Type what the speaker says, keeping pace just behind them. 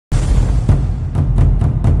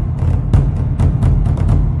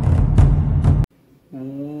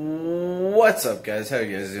What's up, guys? How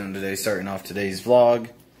you guys doing today? Starting off today's vlog.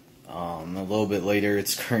 A little bit later.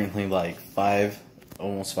 It's currently like 5,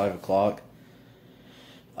 almost 5 o'clock.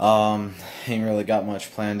 Ain't really got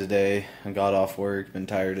much planned today. I got off work, been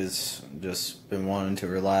tired, just been wanting to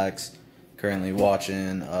relax. Currently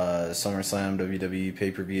watching SummerSlam WWE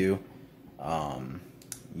pay-per-view.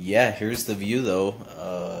 Yeah, here's the view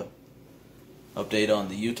though. Update on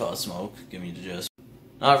the Utah smoke. Give me the gist.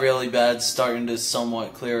 Not really bad, starting to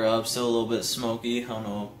somewhat clear up, still a little bit smoky. I don't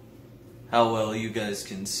know how well you guys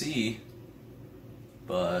can see,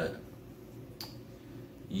 but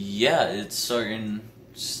yeah, it's starting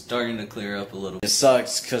to clear up a little. It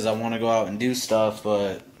sucks because I want to go out and do stuff,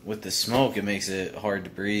 but with the smoke it makes it hard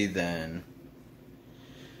to breathe, and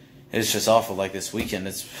it's just awful. Like this weekend,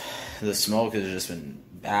 the smoke has just been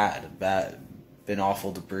bad, been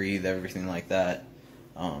awful to breathe, everything like that.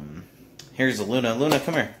 Here's Luna. Luna,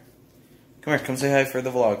 come here. Come say hi for the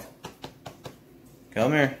vlog.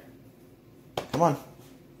 Come here. Come on.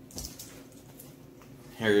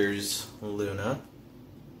 Here's Luna.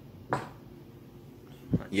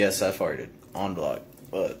 Yes, I farted on vlog,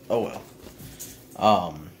 but oh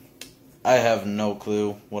well. I have no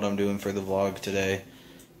clue what I'm doing for the vlog today.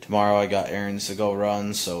 Tomorrow I got errands to go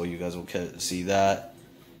run, so you guys will see that.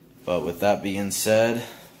 But with that being said,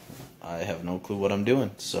 I have no clue what I'm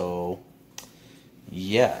doing, so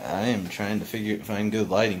yeah, I am trying to find good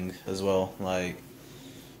lighting as well. Like,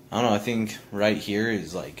 I don't know, I think right here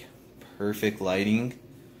is like perfect lighting.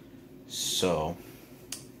 So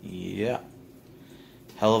yeah,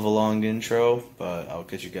 hell of a long intro, but I'll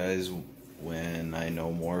catch you guys when I know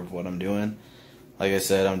more of what I'm doing. Like I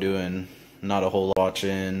said, I'm doing not a whole lot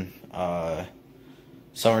watching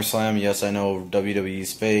SummerSlam. Yes, I know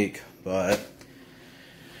WWE's fake, but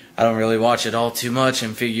I don't really watch it all too much,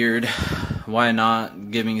 and figured why not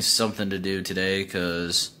give me something to do today,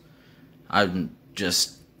 because I've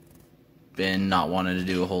just been not wanting to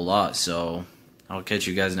do a whole lot. So I'll catch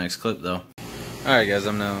you guys next clip though. Alright guys,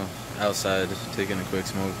 I'm now outside taking a quick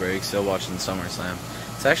smoke break, still watching SummerSlam.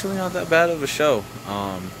 It's actually not that bad of a show.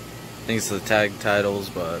 I think it's the tag titles,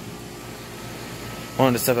 but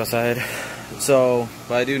wanted to step outside. So,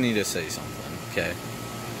 but I do need to say something, okay?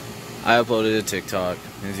 I uploaded a TikTok.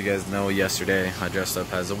 As you guys know, yesterday I dressed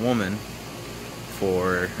up as a woman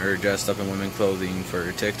dressed up in women clothing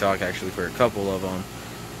for TikTok, actually for a couple of them.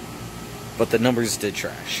 But the numbers did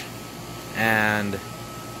trash. And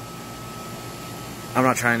I'm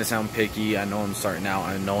not trying to sound picky. I know I'm starting out.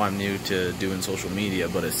 I know I'm new to doing social media,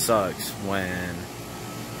 but it sucks when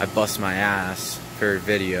I bust my ass for a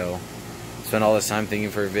video, spend all this time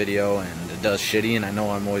thinking for a video, and it does shitty, and I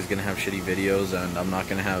know I'm always going to have shitty videos, and I'm not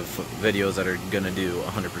going to have videos that are going to do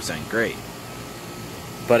 100% great.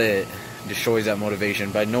 But it destroys that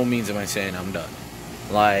motivation. By no means am I saying I'm done.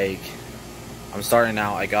 Like, I'm starting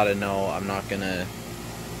out, I gotta know I'm not going to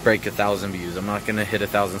break 1,000 views. I'm not going to hit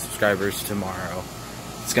 1,000 subscribers tomorrow.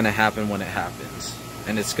 It's going to happen when it happens.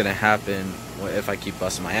 And it's going to happen if I keep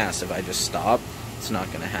busting my ass. If I just stop, it's not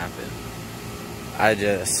going to happen. I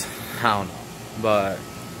don't know. But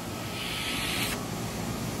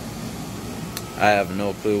I have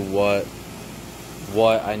no clue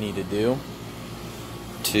what I need to do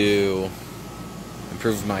to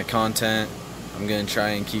improve my content. I'm going to try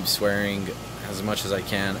and keep swearing as much as I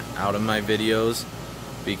can out of my videos,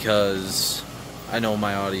 because I know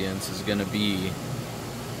my audience is going to be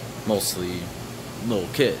mostly little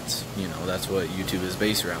kids. You know, that's what YouTube is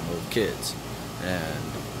based around, little kids and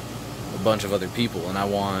a bunch of other people, and I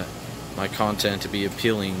want my content to be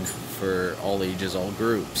appealing for all ages, all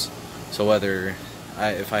groups. So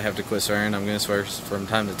if I have to quit swearing, I'm going to swear from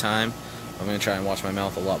time to time. I'm going to try and watch my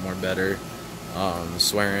mouth a lot more better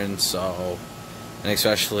swearing. So, and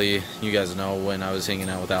especially, you guys know, when I was hanging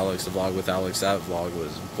out with Alex, the vlog with Alex, that vlog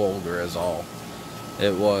was vulgar as all.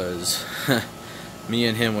 It was me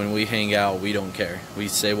and him, when we hang out, we don't care. We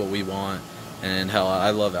say what we want, and hell, I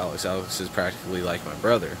love Alex. Alex is practically like my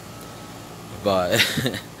brother. But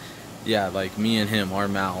yeah, like me and him, our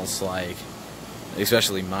mouths, like,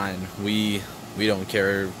 especially mine, we don't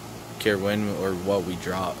care when or what we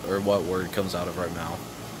drop or what word comes out of our mouth.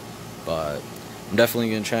 But I'm definitely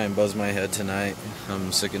gonna try and buzz my head tonight.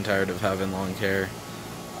 I'm sick and tired of having long hair.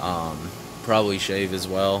 Probably shave as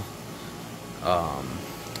well.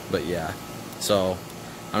 But yeah, so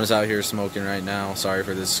I'm just out here smoking right now. Sorry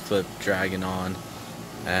for this clip dragging on.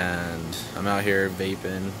 And I'm out here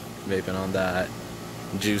vaping on that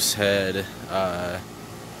Juice Head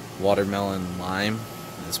watermelon lime.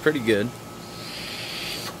 It's pretty good.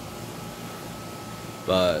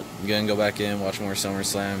 But I'm gonna go back in, watch more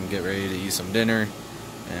SummerSlam, get ready to eat some dinner,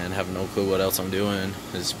 and have no clue what else I'm doing.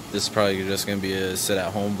 This is probably just gonna be a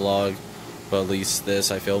sit-at-home vlog, but at least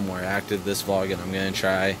I feel more active this vlog, and I'm gonna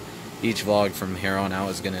try. Each vlog from here on out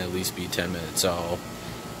is gonna at least be 10 minutes. So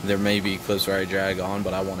there may be clips where I drag on,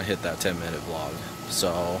 but I want to hit that 10-minute vlog.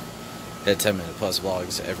 So hit 10-minute plus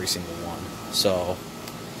vlogs every single one. So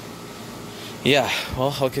yeah,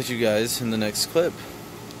 well, I'll catch you guys in the next clip.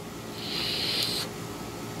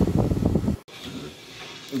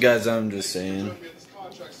 Guys, I'm just saying.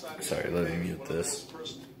 Sorry, let me mute this.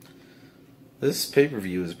 This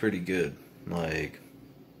pay-per-view is pretty good. Like,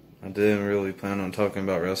 I didn't really plan on talking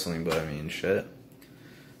about wrestling, but I mean, shit.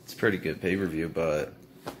 It's a pretty good pay-per-view, but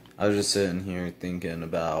I was just sitting here thinking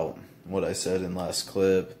about what I said in last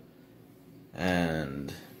clip,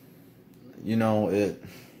 and, you know, it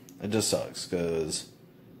just sucks, because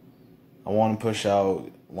I want to push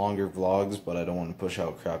out longer vlogs, but I don't want to push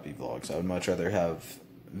out crappy vlogs. I would much rather have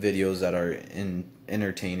videos that are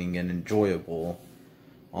entertaining and enjoyable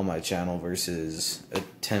on my channel versus a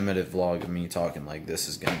 10-minute vlog of me talking like this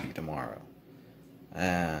is going to be tomorrow.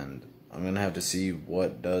 And I'm going to have to see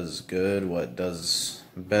what does good, what does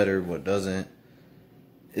better, what doesn't.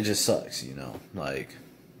 It just sucks, you know, like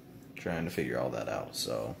trying to figure all that out.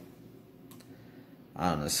 So I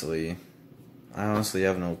honestly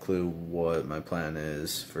have no clue what my plan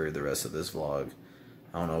is for the rest of this vlog.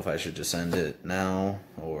 I don't know if I should just end it now,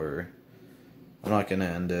 or I'm not gonna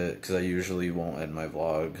end it because I usually won't end my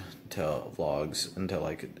vlogs until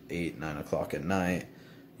like 8, 9 o'clock at night,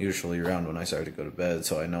 usually around when I start to go to bed,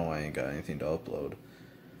 so I know I ain't got anything to upload.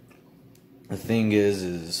 The thing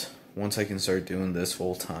is once I can start doing this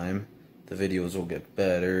full time, the videos will get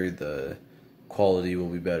better, the quality will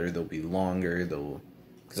be better, they'll be longer,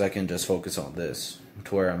 because I can just focus on this,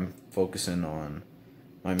 to where I'm focusing on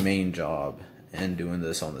my main job and doing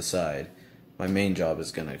this on the side. My main job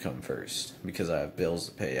is going to come first, because I have bills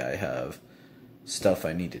to pay, I have stuff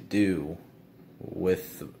I need to do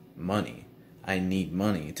with money. I need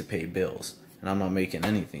money to pay bills, and I'm not making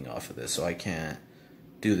anything off of this, so I can't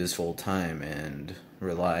do this full time and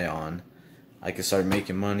rely on, I can start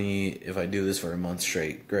making money if I do this for a month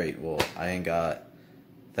straight. Great, well, I ain't got,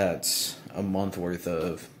 that's a month worth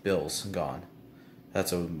of bills gone.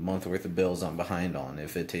 That's a month worth of bills I'm behind on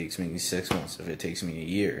if it takes me 6 months, if it takes me a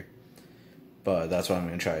year. But that's why I'm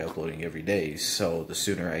going to try uploading every day. So the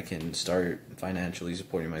sooner I can start financially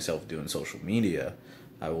supporting myself doing social media,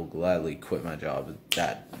 I will gladly quit my job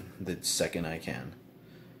the second I can.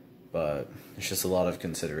 But it's just a lot of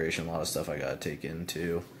consideration, a lot of stuff I got to take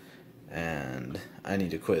into. And I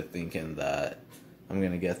need to quit thinking that I'm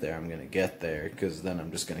going to get there, because then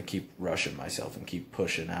I'm just going to keep rushing myself and keep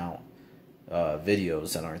pushing out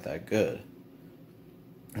videos that aren't that good.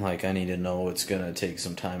 Like, I need to know it's going to take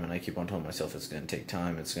some time, and I keep on telling myself it's going to take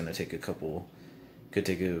time. It's going to take could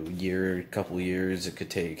take a year, a couple years. It could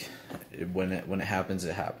take, when it happens,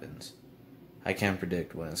 it happens. I can't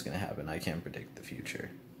predict when it's going to happen. I can't predict the future.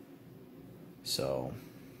 So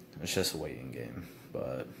it's just a waiting game.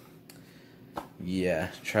 But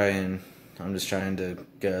yeah, I'm just trying to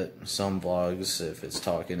get some vlogs. If it's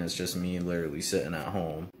talking, it's just me literally sitting at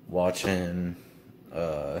home watching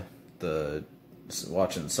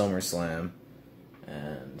SummerSlam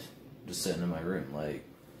and just sitting in my room. Like,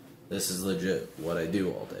 this is legit what I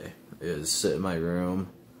do all day, is sit in my room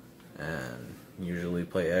and usually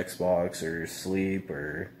play Xbox or sleep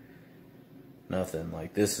or nothing.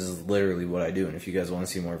 Like, this is literally what I do, and if you guys want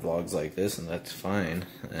to see more vlogs like this, and that's fine,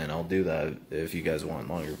 and I'll do that if you guys want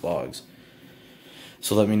longer vlogs.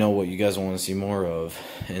 So let me know what you guys want to see more of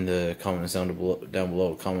in the comments down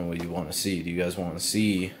below. Comment what you want to see. Do you guys want to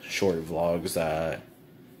see short vlogs that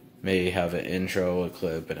may have an intro, a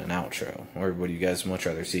clip, and an outro? Or would you guys much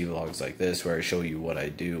rather see vlogs like this where I show you what I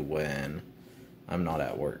do when I'm not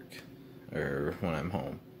at work or when I'm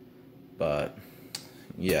home? But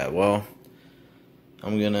yeah, well, I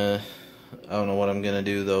don't know what I'm gonna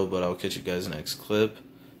do though, but I'll catch you guys next clip.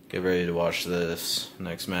 Get ready to watch this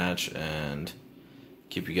next match and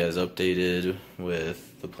keep you guys updated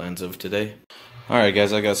with the plans of today. Alright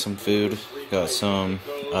guys, I got some food. Got some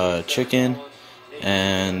chicken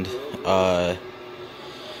and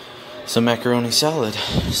some macaroni salad.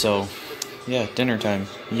 So yeah, dinner time.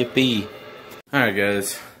 Yippee. Alright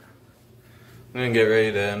guys, I'm gonna get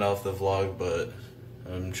ready to end off the vlog, but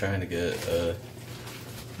I'm trying to get a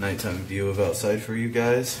nighttime view of outside for you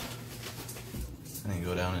guys. I need to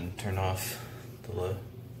go down and turn off the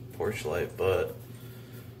porch light, but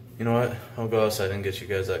you know what? I'll go outside and get you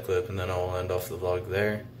guys that clip, and then I'll end off the vlog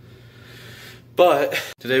there. But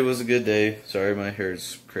today was a good day. Sorry, my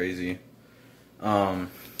hair's crazy. Today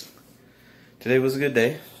was a good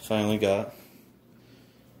day. Finally got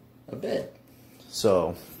a bed.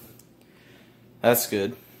 So that's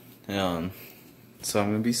good. So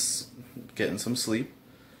I'm gonna be getting some sleep,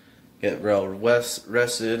 get real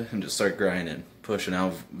rested, and just start grinding, pushing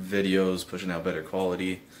out videos, pushing out better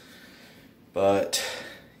quality. But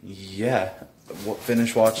yeah,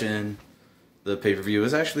 finish watching the pay-per-view. It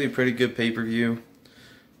was actually a pretty good pay-per-view,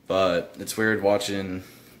 but it's weird watching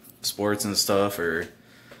sports and stuff, or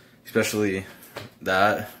especially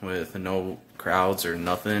that with no crowds or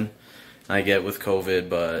nothing. I get with COVID,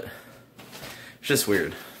 but it's just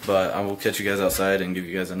weird. But I will catch you guys outside and give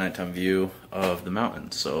you guys a nighttime view of the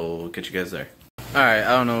mountains. So we'll catch you guys there. Alright,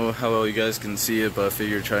 I don't know how well you guys can see it, but I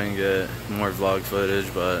figured try and get more vlog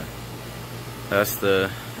footage. But that's the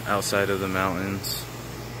outside of the mountains.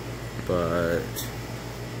 But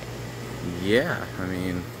yeah, I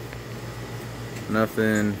mean,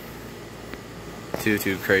 nothing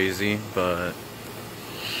too crazy, but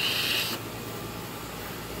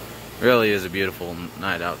really is a beautiful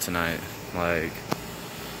night out tonight. Like,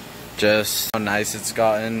 just how nice it's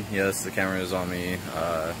gotten. Yes, the camera is on me.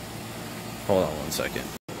 Hold on one second.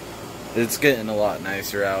 It's getting a lot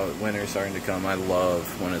nicer out. Winter's starting to come. I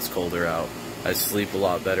love when it's colder out. I sleep a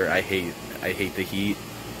lot better. I hate the heat.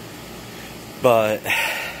 But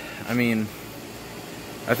I mean,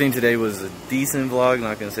 I think today was a decent vlog.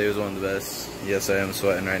 Not gonna say it was one of the best. Yes, I am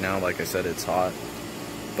sweating right now. Like I said, it's hot.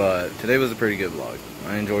 But today was a pretty good vlog.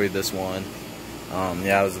 I enjoyed this one.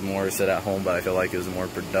 Yeah, I was more sit at home, but I feel like it was a more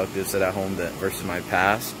productive sit at home versus my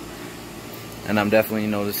past. And I'm definitely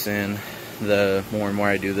noticing the more and more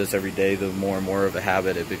I do this every day, the more and more of a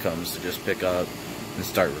habit it becomes to just pick up and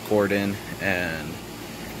start recording and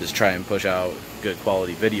just try and push out good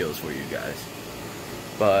quality videos for you guys.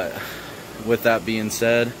 But with that being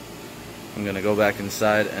said, I'm gonna go back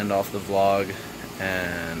inside, end off the vlog,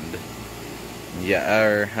 and yeah,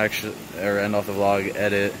 or end off the vlog,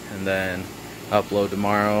 edit, and then upload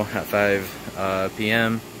tomorrow at 5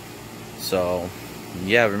 p.m. So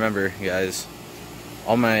yeah, remember guys,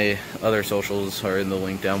 all my other socials are in the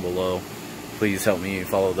link down below. Please help me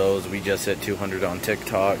follow those. We just hit 200 on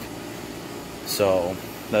TikTok, so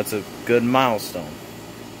that's a good milestone.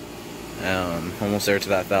 Almost there to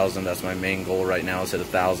that 1,000. That's my main goal right now, is hit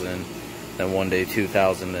 1,000, then one day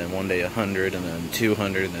 2,000, then one day 100, and then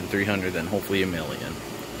 200, then 300, then hopefully 1,000,000.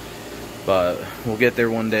 But we'll get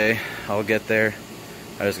there one day. I'll get there.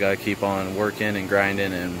 I just gotta keep on working and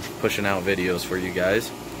grinding and pushing out videos for you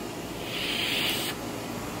guys.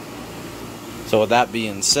 So with that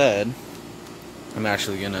being said, I'm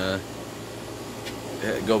actually gonna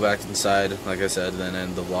go back inside, like I said, then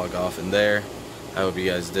end the vlog off in there. I hope you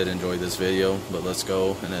guys did enjoy this video, but let's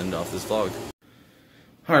go and end off this vlog.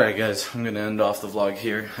 Alright guys, I'm gonna end off the vlog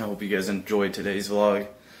here. I hope you guys enjoyed today's vlog.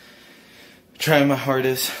 Trying my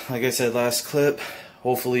hardest, like I said last clip.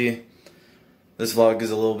 Hopefully this vlog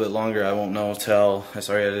is a little bit longer. I won't know till I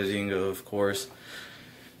start editing, of course,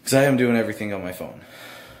 because I am doing everything on my phone.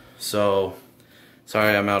 So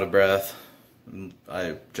sorry I'm out of breath.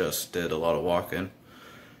 I just did a lot of walking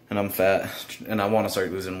and I'm fat and I want to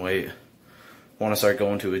start losing weight. I want to start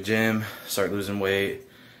going to a gym, start losing weight,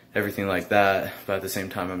 everything like that. But at the same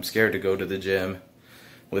time, I'm scared to go to the gym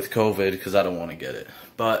with COVID because I don't want to get it.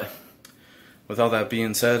 But with all that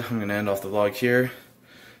being said, I'm going to end off the vlog here.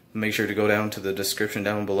 Make sure to go down to the description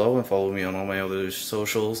down below and follow me on all my other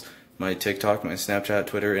socials, my TikTok, my Snapchat,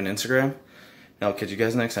 Twitter, and Instagram. And I'll catch you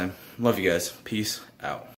guys next time. Love you guys. Peace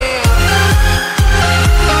out.